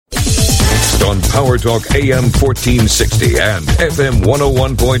on Power Talk AM 1460 and FM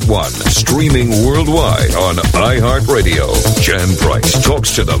 101.1. Streaming worldwide on iHeartRadio. Jan Price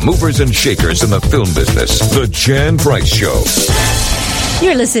talks to the movers and shakers in the film business. The Jan Price Show.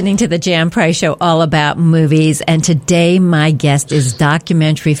 You're listening to the Jan Price Show, all about movies. And today my guest is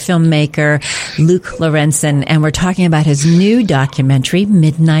documentary filmmaker Luke Lorentzen. And we're talking about his new documentary,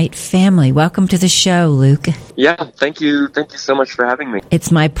 Midnight Family. Welcome to the show, Luke. Yeah, thank you. Thank you so much for having me.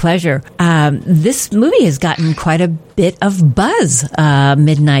 It's my pleasure. This movie has gotten quite a bit of buzz,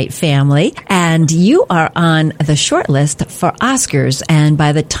 Midnight Family. And you are on the short list for Oscars. And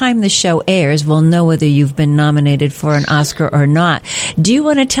by the time the show airs, we'll know whether you've been nominated for an Oscar or not. Do you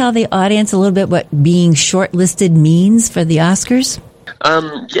want to tell the audience a little bit what being shortlisted means for the Oscars?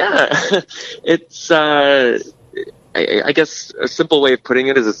 Yeah, it's, I guess a simple way of putting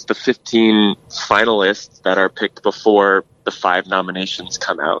it is it's the 15 finalists that are picked before the 5 nominations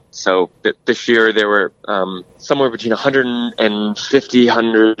come out. So this year there were somewhere between 150,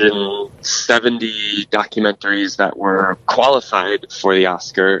 170 documentaries that were qualified for the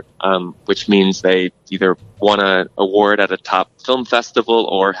Oscar, which means they either won an award at a top film festival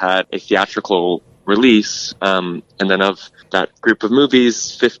or had a theatrical release. And then of that group of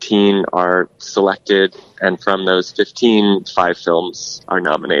movies, 15 are selected, and from those 15, 5 films are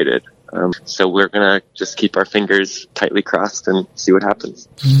nominated. So we're going to just keep our fingers tightly crossed and see what happens.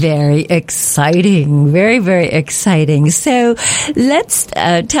 Very exciting. Very, very exciting. So let's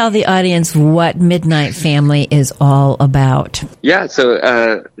tell the audience what Midnight Family is all about. Yeah,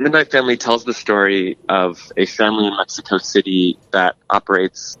 so Midnight Family tells the story of a family in Mexico City that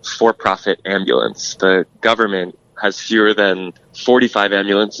operates for-profit ambulance. The government has fewer than 45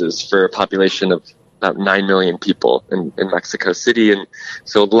 ambulances for a population of about 9 million people in Mexico City. And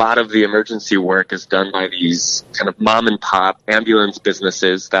so a lot of the emergency work is done by these kind of mom and pop ambulance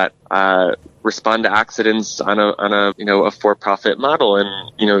businesses that respond to accidents on a for-profit model.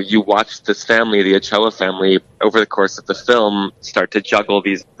 And, you watch this family, the Ochoa family, over the course of the film start to juggle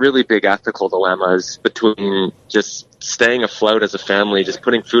these really big ethical dilemmas between just staying afloat as a family, just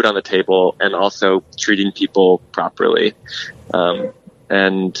putting food on the table, and also treating people properly.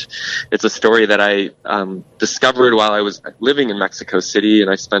 And it's a story that I discovered while I was living in Mexico City,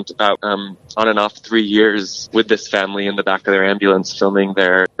 and I spent about on and off 3 years with this family in the back of their ambulance filming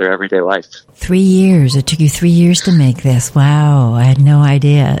their everyday life. 3 years. It took you 3 years to make this. Wow. I had no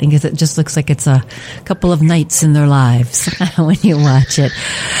idea. Because it just looks like it's a couple of nights in their lives when you watch it.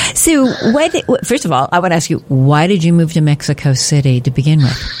 So first of all, I want to ask you, why did you move to Mexico City to begin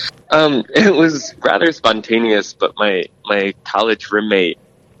with? It was rather spontaneous, but my college roommate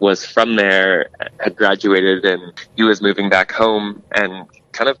was from there, had graduated, and he was moving back home and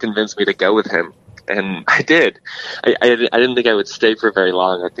kind of convinced me to go with him. And I did. I didn't think I would stay for very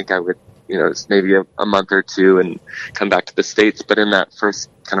long. I think I would, maybe a month or two and come back to the States. But in that first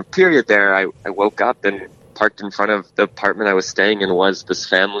kind of period there, I woke up and parked in front of the apartment I was staying in was this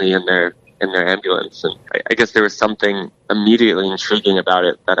family in their ambulance. And I guess there was something immediately intriguing about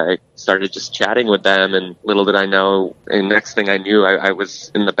it that I started just chatting with them, and little did I know, and next thing I knew, I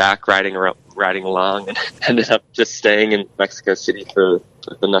was in the back riding along, and ended up just staying in Mexico City for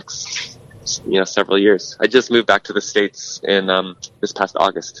the next several years. I just moved back to the States in this past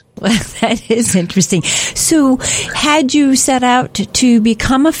August. Well, that is interesting. So had you set out to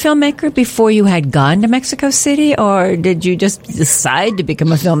become a filmmaker before you had gone to Mexico City, or did you just decide to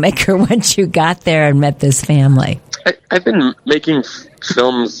become a filmmaker once you got there and met this family? I've been making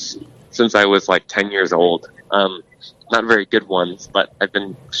films since I was like 10 years old. Not very good ones, but I've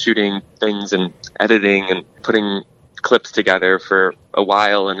been shooting things and editing and putting clips together for a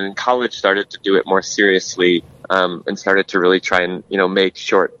while, and in college started to do it more seriously, and started to really try and make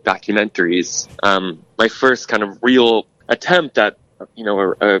short documentaries. My first kind of real attempt at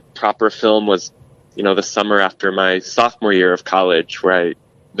a proper film was the summer after my sophomore year of college, where I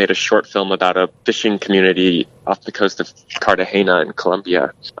made a short film about a fishing community off the coast of Cartagena in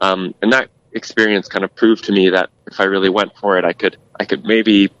Colombia, and that experience kind of proved to me that if I really went for it, I could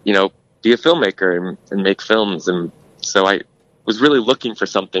maybe be a filmmaker and make films. And so I was really looking for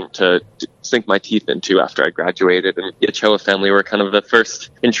something to sink my teeth into after I graduated, and the Ochoa family were kind of the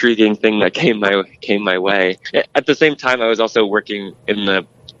first intriguing thing that came my way. At the same time, I was also working in the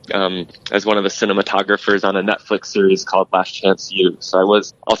as one of the cinematographers on a Netflix series called Last Chance U. So I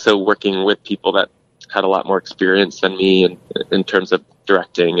was also working with people that had a lot more experience than me in terms of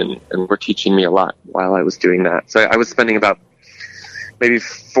directing, and were teaching me a lot while I was doing that. So I was spending about maybe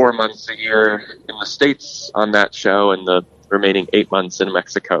 4 months a year in the States on that show, and the remaining 8 months in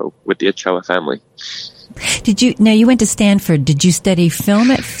Mexico with the Ochoa family. Now you went to Stanford. Did you study film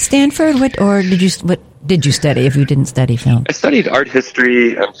at Stanford? What did you study if you didn't study film? I studied art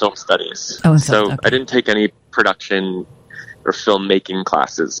history and film studies. Okay. I didn't take any production or filmmaking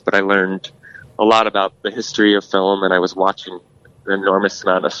classes, but I learned a lot about the history of film, and I was watching an enormous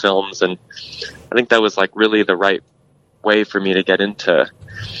amount of films, and I think that was like really the right way for me to get into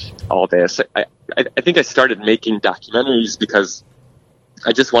all this. I think I started making documentaries because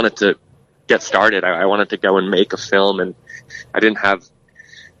I just wanted to get started. I wanted to go and make a film, and I didn't have,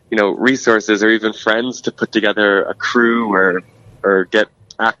 resources or even friends to put together a crew or get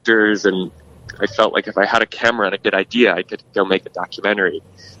actors. And I felt like if I had a camera and a good idea, I could go make a documentary.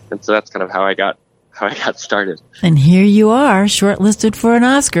 And so that's kind of how I got started. And here you are, shortlisted for an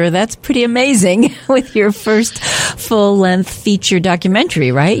Oscar. That's pretty amazing with your first full-length feature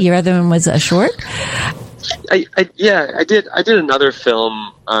documentary, right? Your other one was a short? I did another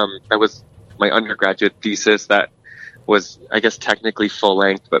film that was my undergraduate thesis that was, I guess, technically full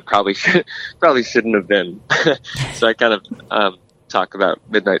length, but probably shouldn't have been. So I kind of talk about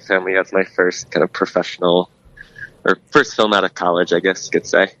Midnight Family as my first kind of professional, or first film out of college, I guess you could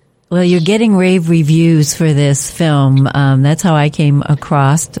say. Well, you're getting rave reviews for this film. That's how I came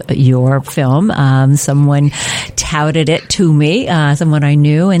across your film. Someone touted it to me, someone I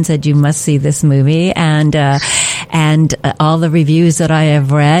knew, and said, you must see this movie. And all the reviews that I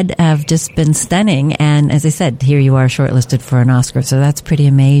have read have just been stunning. And as I said, here you are shortlisted for an Oscar. So that's pretty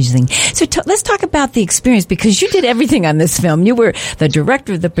amazing. So let's talk about the experience, because you did everything on this film. You were the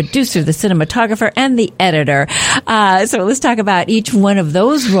director, the producer, the cinematographer, and the editor. So let's talk about each one of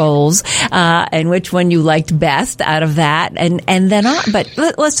those roles. And which one you liked best out of that, and then but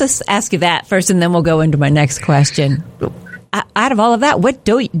let's just ask you that first, and then we'll go into my next question. Out of all of that, what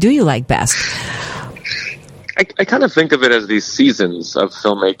do you like best? I kind of think of it as these seasons of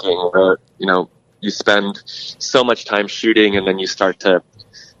filmmaking where, you spend so much time shooting, and then you start to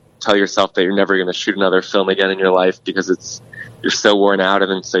tell yourself that you're never going to shoot another film again in your life because you're so worn out, and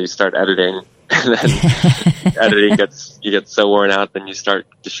then so you start editing. And then you get so worn out, then you start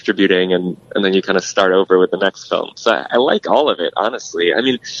distributing, and then you kind of start over with the next film. So I like all of it, honestly. I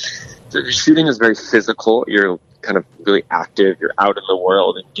mean, the shooting is very physical. You're kind of really active. You're out in the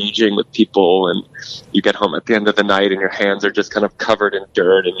world, engaging with people, and you get home at the end of the night and your hands are just kind of covered in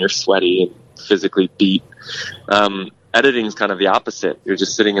dirt and you're sweaty and physically beat. Editing is kind of the opposite. You're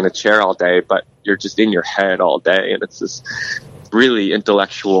just sitting in a chair all day, but you're just in your head all day, and it's this really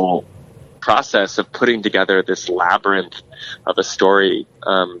intellectual process of putting together this labyrinth of a story.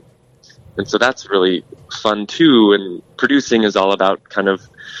 And so that's really fun too. And producing is all about kind of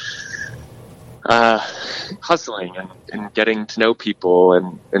hustling and getting to know people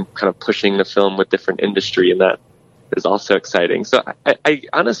and kind of pushing the film with different industry. And that is also exciting. So I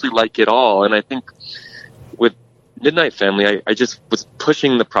honestly like it all. And I think with Midnight Family, I just was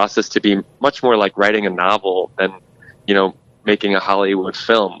pushing the process to be much more like writing a novel than, making a Hollywood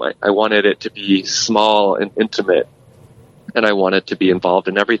film. I wanted it to be small and intimate, and I wanted to be involved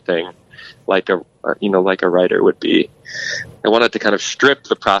in everything like a writer would be. I wanted to kind of strip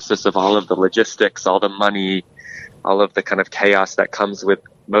the process of all of the logistics, all the money, all of the kind of chaos that comes with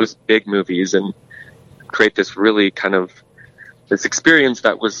most big movies, and create this really kind of this experience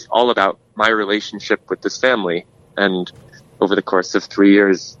that was all about my relationship with this family. And over the course of 3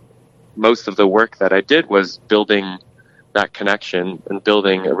 years, most of the work that I did was building that connection and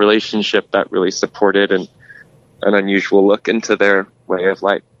building a relationship that really supported an unusual look into their way of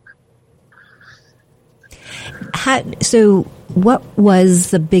life. So what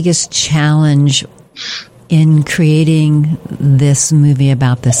was the biggest challenge in creating this movie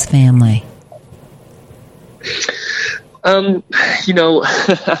about this family? Every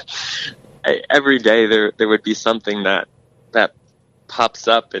day there would be something that pops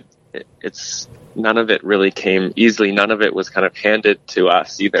up. It's none of it really came easily. None of it was kind of handed to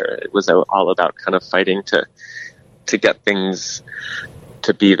us either. It was all about kind of fighting to get things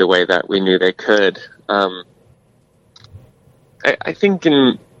to be the way that we knew they could. I think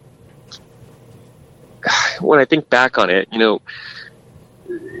when I think back on it,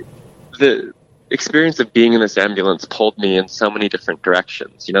 the experience of being in this ambulance pulled me in so many different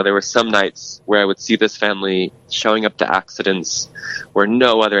directions. There were some nights where I would see this family showing up to accidents where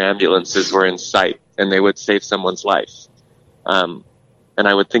no other ambulances were in sight, and they would save someone's life. And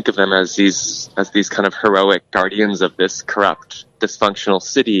I would think of them as these kind of heroic guardians of this corrupt, dysfunctional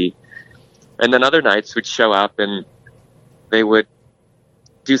city. And then other nights would show up and they would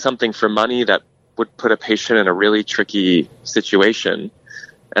do something for money that would put a patient in a really tricky situation.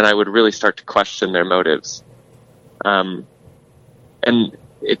 And I would really start to question their motives. And And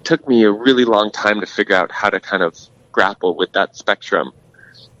it took me a really long time to figure out how to kind of grapple with that spectrum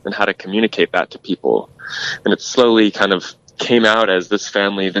and how to communicate that to people. And it slowly kind of came out as this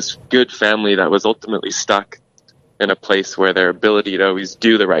family, this good family that was ultimately stuck in a place where their ability to always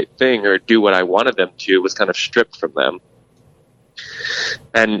do the right thing or do what I wanted them to was kind of stripped from them.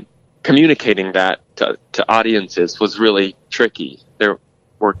 And communicating that to audiences was really tricky. There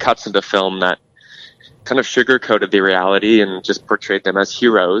were cuts of the film that kind of sugarcoated the reality and just portrayed them as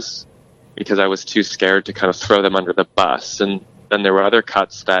heroes because I was too scared to kind of throw them under the bus. And then there were other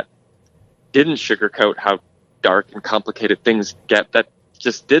cuts that didn't sugarcoat how dark and complicated things get, that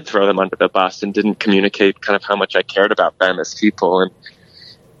just did throw them under the bus and didn't communicate kind of how much I cared about them as people. And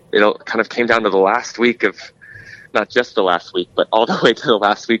it kind of came down to the last week of, not just the last week, but all the way to the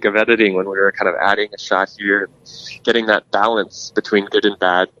last week of editing, when we were kind of adding a shot here, getting that balance between good and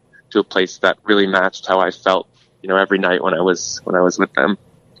bad to a place that really matched how I felt, every night when I was with them.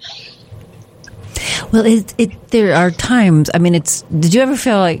 Well, there are times, did you ever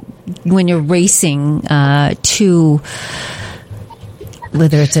feel like when you're racing to,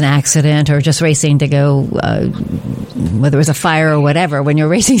 whether it's an accident or just racing to go, whether it was a fire or whatever, when you're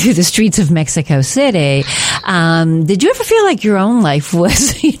racing through the streets of Mexico City, did you ever feel like your own life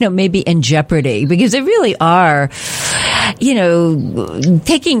was, maybe in jeopardy? Because they really are, they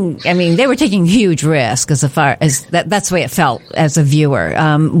were taking huge risks as far as that's the way it felt as a viewer.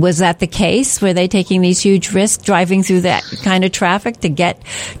 Was that the case? Were they taking these huge risks driving through that kind of traffic to get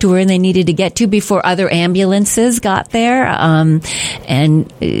to where they needed to get to before other ambulances got there? I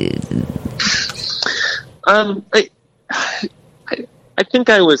think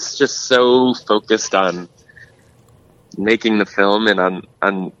I was just so focused on making the film and on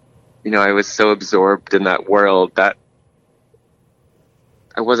I was so absorbed in that world that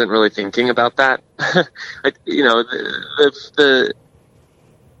I wasn't really thinking about that. The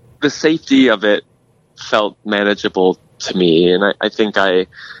safety of it felt manageable to me, and I think I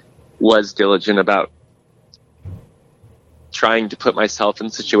was diligent about trying to put myself in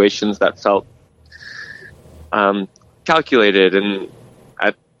situations that felt calculated, and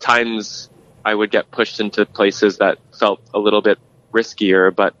at times I would get pushed into places that felt a little bit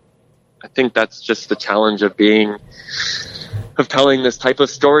riskier, but I think that's just the challenge of telling this type of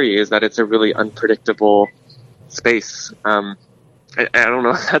story, is that it's a really unpredictable space. I don't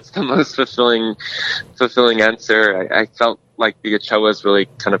know if that's the most fulfilling answer. I felt like the Ochoas really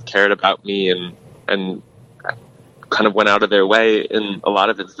kind of cared about me and kind of went out of their way in a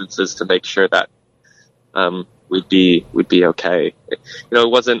lot of instances to make sure that we'd be okay. It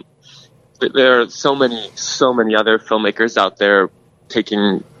wasn't. There are so many other filmmakers out there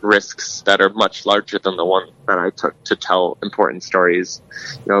taking risks that are much larger than the one that I took to tell important stories.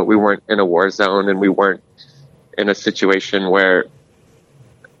 We weren't in a war zone, and we weren't in a situation where,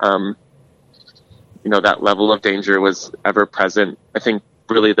 that level of danger was ever present. I think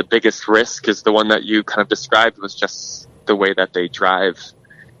really the biggest risk is the one that you kind of described, was just the way that they drive.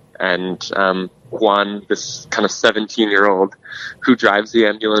 And Juan, this kind of 17-year-old who drives the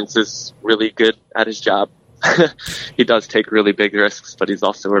ambulance, is really good at his job. He does take really big risks, but he's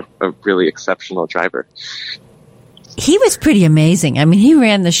also a really exceptional driver. He was pretty amazing. He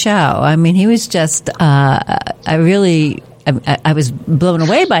ran the show. He was just, I was blown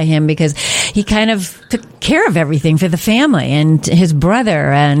away by him because he kind of took care of everything for the family and his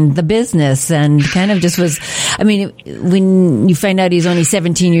brother and the business, and kind of just was, when you find out he's only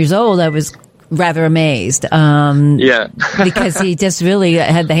 17 years old, I was rather amazed. Because he just really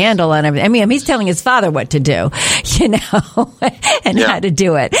had the handle on everything. He's telling his father what to do, and how to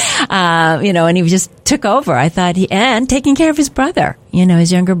do it. And he just took over. I thought and taking care of his brother,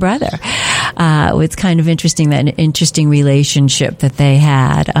 his younger brother. It's kind of interesting, that interesting relationship that they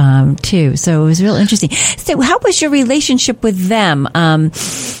had, too. So it was real interesting. So how was your relationship with them?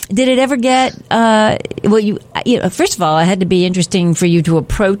 Did it ever get, first of all, it had to be interesting for you to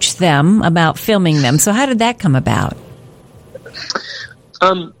approach them about filming them. So how did that come about?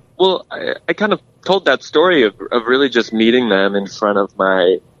 Well, I kind of told that story of really just meeting them in front of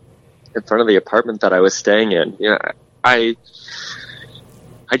the apartment that I was staying in. I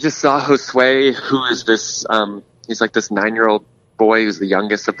just saw Josue, who is this, he's like this 9-year-old boy who's the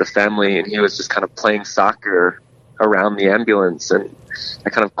youngest of the family, and he was just kind of playing soccer around the ambulance. And I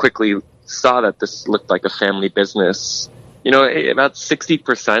kind of quickly saw that this looked like a family business. About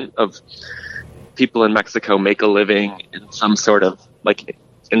 60% of people in Mexico make a living in some sort of like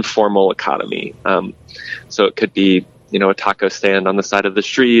informal economy. So it could be, a taco stand on the side of the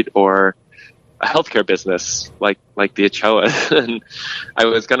street, or a healthcare business like the Ochoas. And I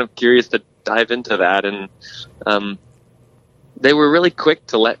was kind of curious to dive into that. And they were really quick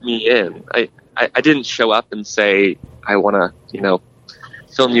to let me in. I didn't show up and say, I want to,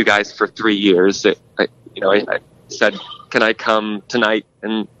 film you guys for 3 years. I said, can I come tonight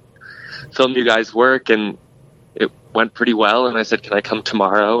and film you guys work? And it went pretty well. And I said, can I come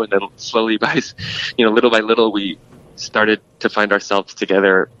tomorrow? And then slowly little by little, we started to find ourselves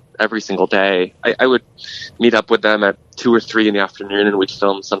together every single day. I would meet up with them at 2 or 3 in the afternoon, and we'd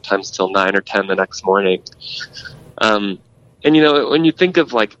film sometimes till 9 or 10 the next morning. And when you think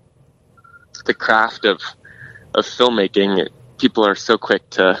of like the craft of filmmaking, people are so quick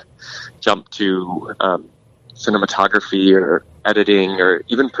to jump to cinematography or editing or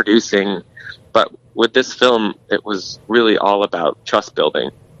even producing. But with this film, it was really all about trust building.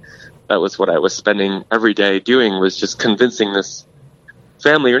 That was what I was spending every day doing, was just convincing this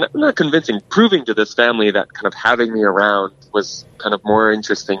family, or not convincing, proving to this family that kind of having me around was kind of more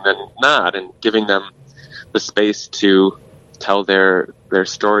interesting than not, and giving them the space to tell their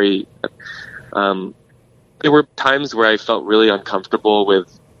story. There were times where I felt really uncomfortable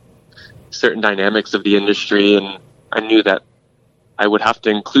with certain dynamics of the industry, and I knew that I would have to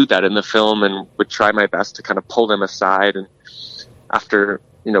include that in the film, and would try my best to kind of pull them aside. And after,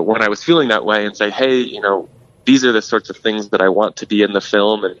 when I was feeling that way, and say, hey, these are the sorts of things that I want to be in the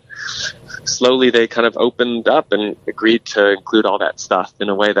film. And slowly they kind of opened up and agreed to include all that stuff in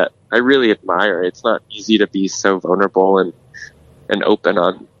a way that I really admire. It's not easy to be so vulnerable and open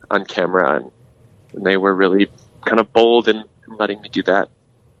on camera. And they were really kind of bold in letting me do that.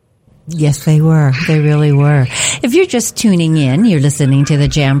 Yes, they were. They really were. If you're just tuning in, you're listening to the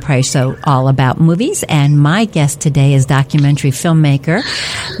Jan Price Show, all about movies. And my guest today is documentary filmmaker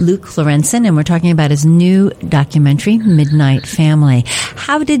Luke Lorentzen, and we're talking about his new documentary, Midnight Family.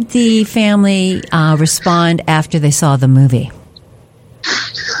 How did the family respond after they saw the movie?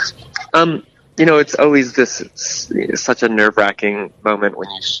 It's always such a nerve-wracking moment when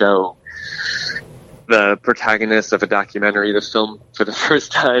you show the protagonist of a documentary the film for the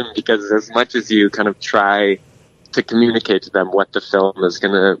first time, because as much as you kind of try to communicate to them what the film is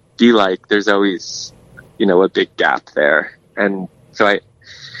going to be like, there's always, a big gap there. And so I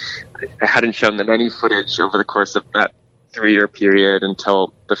hadn't shown them any footage over the course of that 3-year period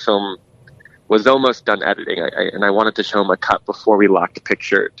until the film was almost done editing. And I wanted to show them a cut before we locked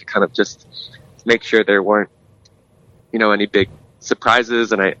picture to kind of just make sure there weren't, any big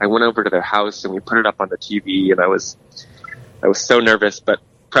surprises. And I went over to their house and we put it up on the TV, and I was so nervous, but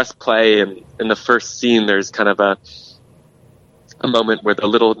press play, and in the first scene there's kind of a moment where the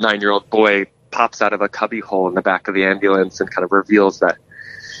little 9-year-old boy pops out of a cubby hole in the back of the ambulance and kind of reveals that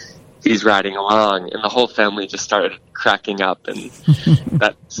he's riding along, and the whole family just started cracking up, and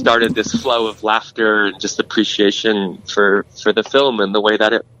that started this flow of laughter and just appreciation for the film and the way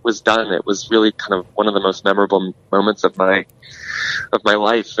that it was done. It was really kind of one of the most memorable moments of my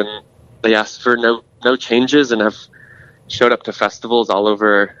life. And they asked for no changes, and have showed up to festivals all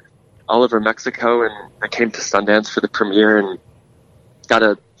over Mexico, and I came to Sundance for the premiere and got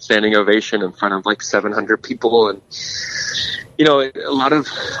a standing ovation in front of like 700 people. And one of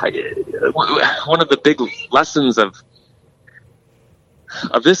the big lessons of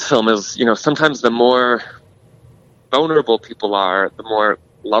this film is, sometimes the more vulnerable people are, the more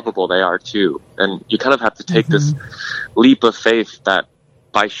lovable they are too. And you kind of have to take this leap of faith that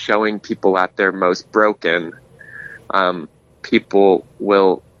by showing people at their most broken, people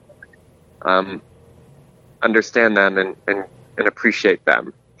will understand them and appreciate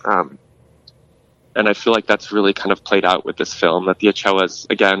them. And I feel like that's really kind of played out with this film, that the Ochoas,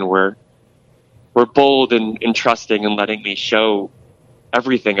 again, were bold and trusting and letting me show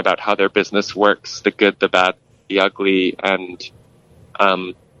everything about how their business works, the good, the bad, the ugly, and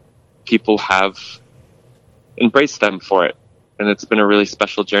people have embraced them for it. And it's been a really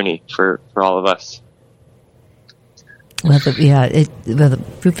special journey for all of us. Well, the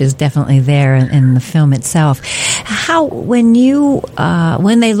proof is definitely there in the film itself. When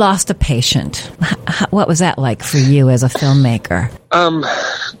they lost a patient, what was that like for you as a filmmaker?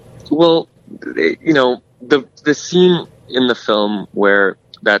 Well, the scene in the film where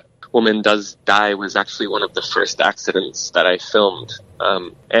that woman does die was actually one of the first accidents that I filmed.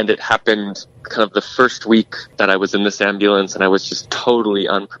 And it happened kind of the first week that I was in this ambulance, and I was just totally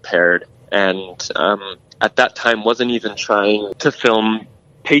unprepared. And at that time wasn't even trying to film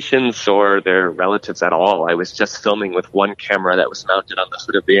patients or their relatives at all. I was just filming with one camera that was mounted on the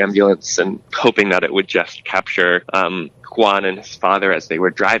hood of the ambulance and hoping that it would just capture Juan and his father as they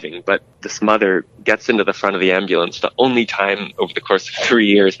were driving. But this mother gets into the front of the ambulance, the only time over the course of 3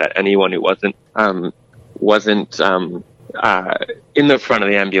 years that anyone who wasn't in the front of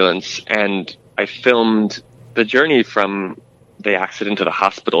the ambulance. And I filmed the journey from the accident to the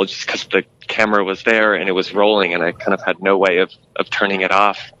hospital just because the camera was there and it was rolling and I kind of had no way of turning it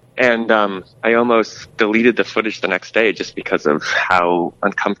off. And I almost deleted the footage the next day just because of how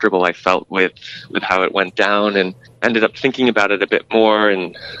uncomfortable I felt with how it went down, and ended up thinking about it a bit more,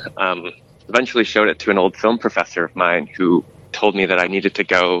 and eventually showed it to an old film professor of mine who told me that I needed to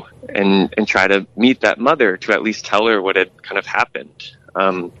go and try to meet that mother to at least tell her what had kind of happened.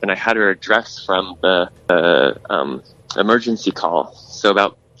 And I had her address from the emergency call. So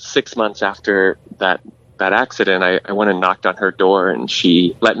about 6 months after that accident, I went and knocked on her door, and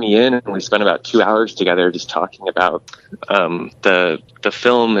she let me in, and we spent about 2 hours together just talking about the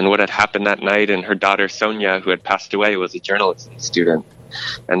film and what had happened that night. And her daughter Sonia, who had passed away, was a journalism student,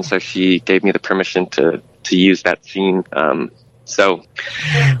 and so she gave me the permission to use that scene. So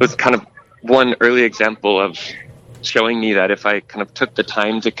it was kind of one early example of showing me that if I kind of took the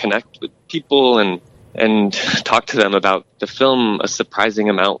time to connect with people and talk to them about the film, a surprising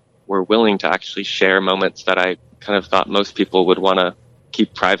amount were willing to actually share moments that I kind of thought most people would want to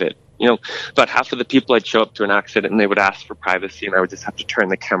keep private. You know, about half of the people I'd show up to an accident and they would ask for privacy, and I would just have to turn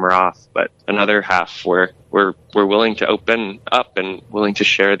the camera off. But another half were willing to open up and willing to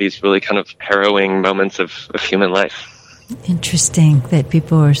share these really kind of harrowing moments of human life. Interesting that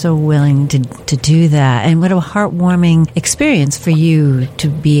people are so willing to do that. And what a heartwarming experience for you to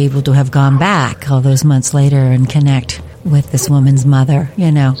be able to have gone back all those months later and connect with this woman's mother.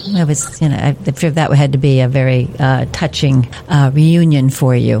 You know, it was, I'm sure that had to be a very touching reunion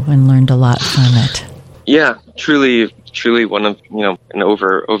for you, and learned a lot from it. Yeah, truly one of, an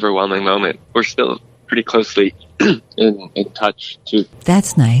overwhelming moment. We're still pretty closely in touch too.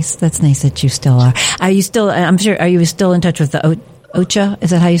 That's nice. That's nice that you still are. Are you still, I'm sure, are you still in touch with the Ochoa?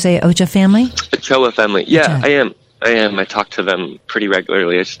 Is that how you say it? Ochoa family? Ochoa family. Yeah, Ochoa. I am. I talk to them pretty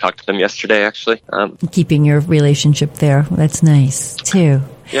regularly. I just talked to them yesterday, actually. Keeping your relationship there. That's nice, too.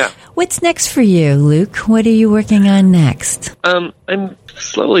 Yeah. What's next for you, Luke? What are you working on next? I'm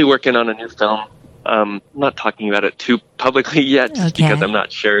slowly working on a new film. I'm not talking about it too publicly yet, just because I'm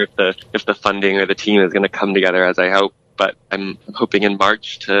not sure if the funding or the team is going to come together as I hope. But I'm hoping in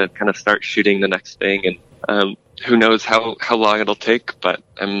March to kind of start shooting the next thing, and who knows how long it'll take. But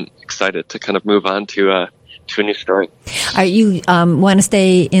I'm excited to kind of move on to a new story. Are you want to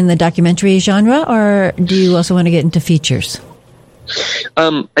stay in the documentary genre, or do you also want to get into features?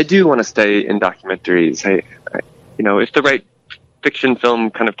 I do want to stay in documentaries. I if the right fiction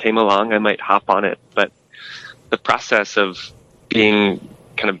film kind of came along, I might hop on it. But the process of being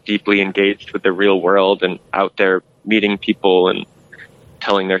kind of deeply engaged with the real world and out there meeting people and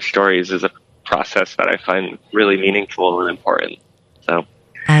telling their stories is a process that I find really meaningful and important. So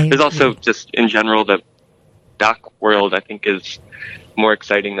there's also just in general the doc world, I think, is more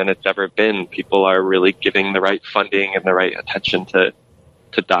exciting than it's ever been. People are really giving the right funding and the right attention to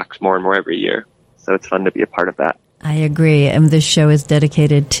docs more and more every year. So it's fun to be a part of that. I agree. And this show is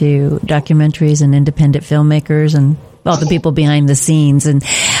dedicated to documentaries and independent filmmakers and all the people behind the scenes. And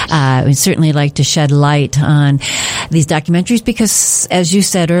we'd certainly like to shed light on these documentaries because, as you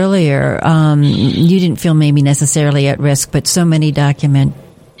said earlier, you didn't feel maybe necessarily at risk, but so many documentaries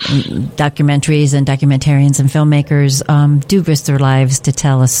and documentarians and filmmakers do risk their lives to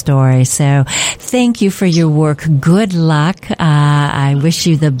tell a story. So thank you for your work. Good luck. I wish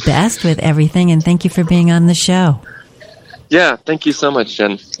you the best with everything, and thank you for being on the show. Yeah, thank you so much,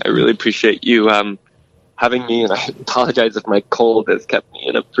 Jen. I really appreciate you having me, and I apologize if my cold has kept me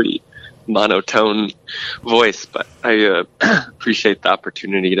in a pretty monotone voice, but I appreciate the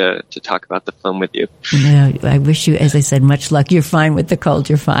opportunity to talk about the film with you. No, I wish you, as I said, much luck. You're fine with the cold.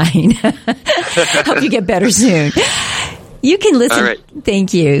 You're fine. Hope you get better soon. You can listen. All right.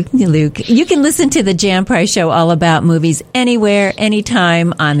 Thank you, Luke. You can listen to the Jan Price Show all about movies anywhere,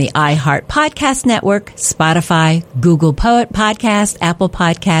 anytime on the iHeart Podcast Network, Spotify, Google Podcast, Apple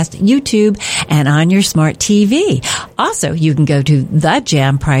Podcast, YouTube, and on your smart TV. Also, you can go to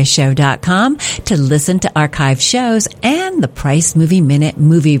thejanpriceshow.com to listen to archived shows and the Price Movie Minute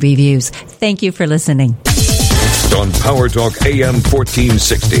movie reviews. Thank you for listening. On Power Talk AM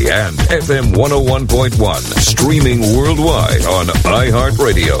 1460 and FM 101.1, streaming worldwide on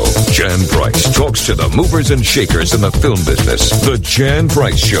iHeartRadio. Jan Price talks to the movers and shakers in the film business. The Jan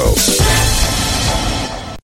Price Show.